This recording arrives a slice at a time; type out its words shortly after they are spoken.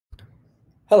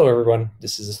Hello everyone,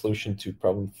 this is a solution to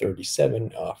problem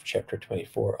 37 of chapter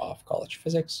 24 of college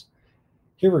physics.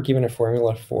 Here we're given a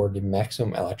formula for the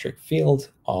maximum electric field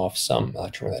of some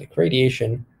electromagnetic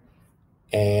radiation,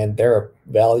 and there are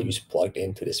values plugged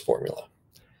into this formula.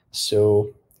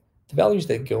 So the values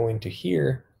that go into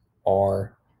here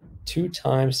are 2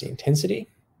 times the intensity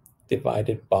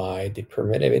divided by the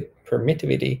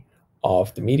permittivity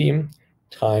of the medium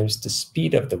times the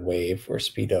speed of the wave or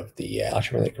speed of the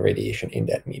electromagnetic radiation in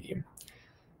that medium.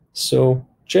 So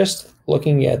just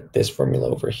looking at this formula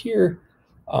over here,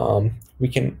 we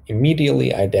can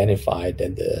immediately identify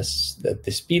that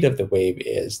the speed of the wave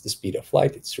is the speed of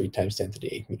light. It's 3 times 10 to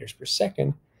the 8 meters per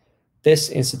second. This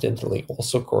incidentally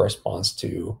also corresponds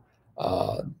to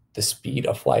the speed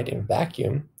of light in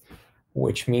vacuum,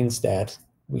 which means that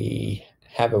we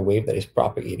have a wave that is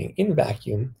propagating in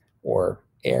vacuum or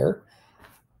air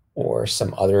or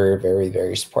some other very,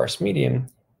 very sparse medium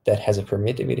that has a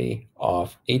permittivity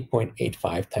of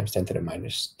 8.85 times 10 to the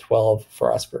minus 12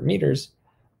 for us per meters.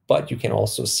 But you can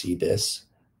also see this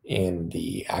in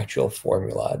the actual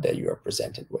formula that you are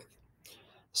presented with.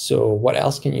 So what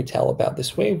else can you tell about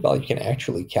this wave? Well, you can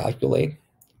actually calculate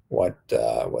what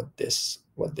this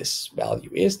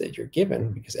value is that you're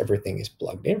given, because everything is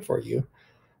plugged in for you.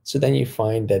 So then you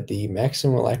find that the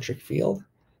maximum electric field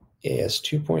is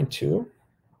 2.2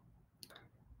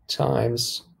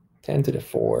 times 10 to the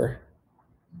 4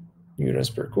 newtons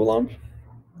per coulomb.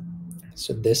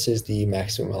 So this is the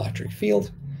maximum electric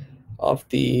field of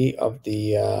the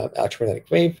electromagnetic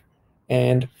wave.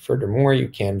 And furthermore, you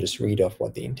can just read off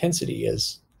what the intensity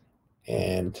is.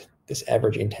 And this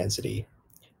average intensity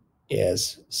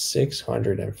is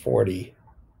 640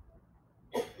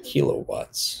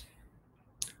 kilowatts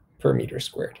per meter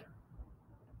squared,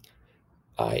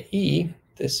 i.e.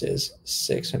 this is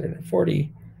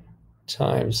 640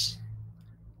 times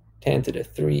 10 to the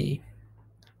 3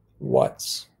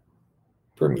 watts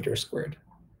per meter squared.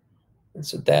 And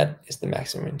so that is the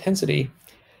maximum intensity.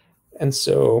 And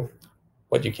so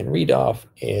what you can read off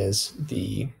is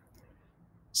the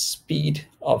speed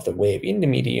of the wave in the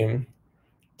medium,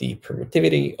 the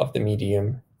permittivity of the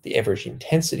medium, the average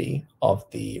intensity of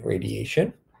the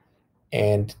radiation,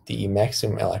 and the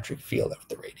maximum electric field of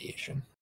the radiation.